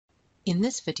In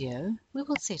this video, we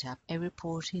will set up a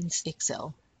report in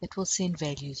Excel that will send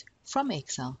values from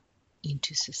Excel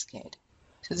into SysCAD.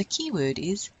 So the keyword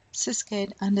is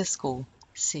SysCAD _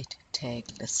 set tag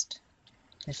list.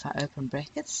 If I open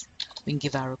brackets, we can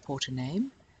give our report a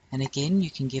name. And again, you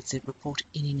can give the report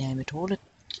any name at all.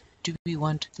 Do we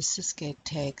want the SysCAD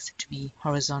tags to be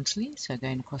horizontally, so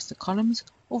going across the columns,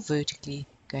 or vertically,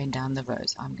 going down the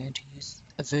rows? I'm going to use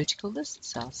a vertical list,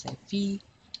 so I'll say V,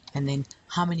 and then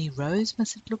how many rows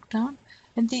must it look down?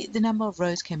 And the number of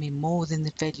rows can be more than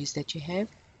the values that you have,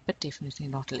 but definitely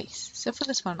not less. So for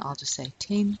this one, I'll just say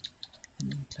 10,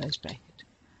 and then close bracket.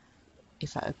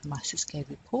 If I open my SysCAD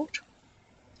report,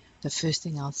 the first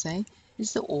thing I'll say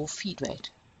is the OR feed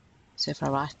rate. So if I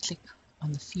right-click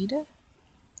on the feeder,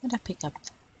 and I pick up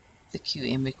the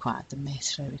QM required, the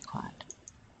mass flow required.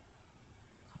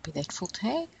 Copy that full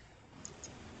tag,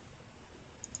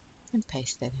 and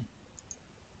paste that in.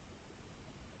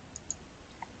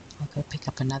 I'll go pick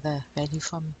up another value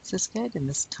from SysCAD, and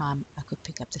this time I could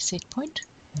pick up the set point,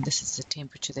 and this is the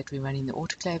temperature that we're running the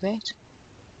autoclave at,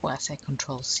 or I say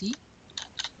Control C,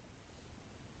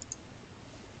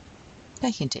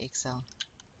 back into Excel,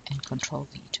 and Control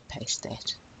V to paste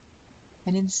that.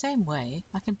 And in the same way,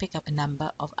 I can pick up a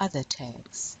number of other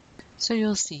tags. So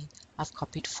you'll see I've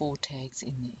copied 4 tags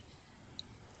in there.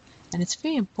 And it's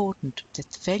very important that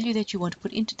the value that you want to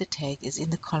put into the tag is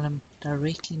in the column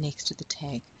directly next to the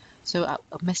tag. So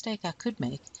a mistake I could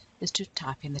make is to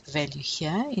type in the value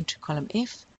here into column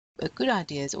F. A good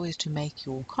idea is always to make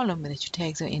your column that your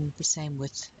tags are in the same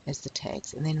width as the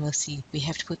tags. And then we'll see we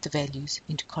have to put the values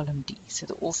into column D. So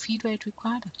the OR feed rate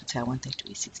required, I could say I want that to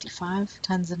be 65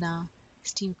 tons an hour.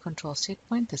 Steam control set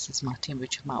point, this is my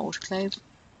temperature of my autoclave,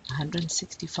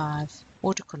 165.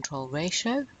 Water control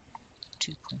ratio,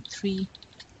 2.3.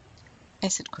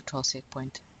 Acid control set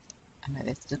point, I know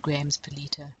that's the grams per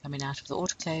litre coming out of the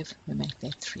autoclave, we make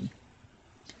that 3.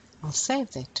 I'll save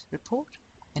that report,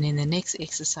 and in the next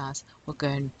exercise we'll go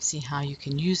and see how you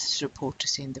can use this report to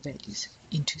send the values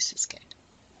into SysCAD.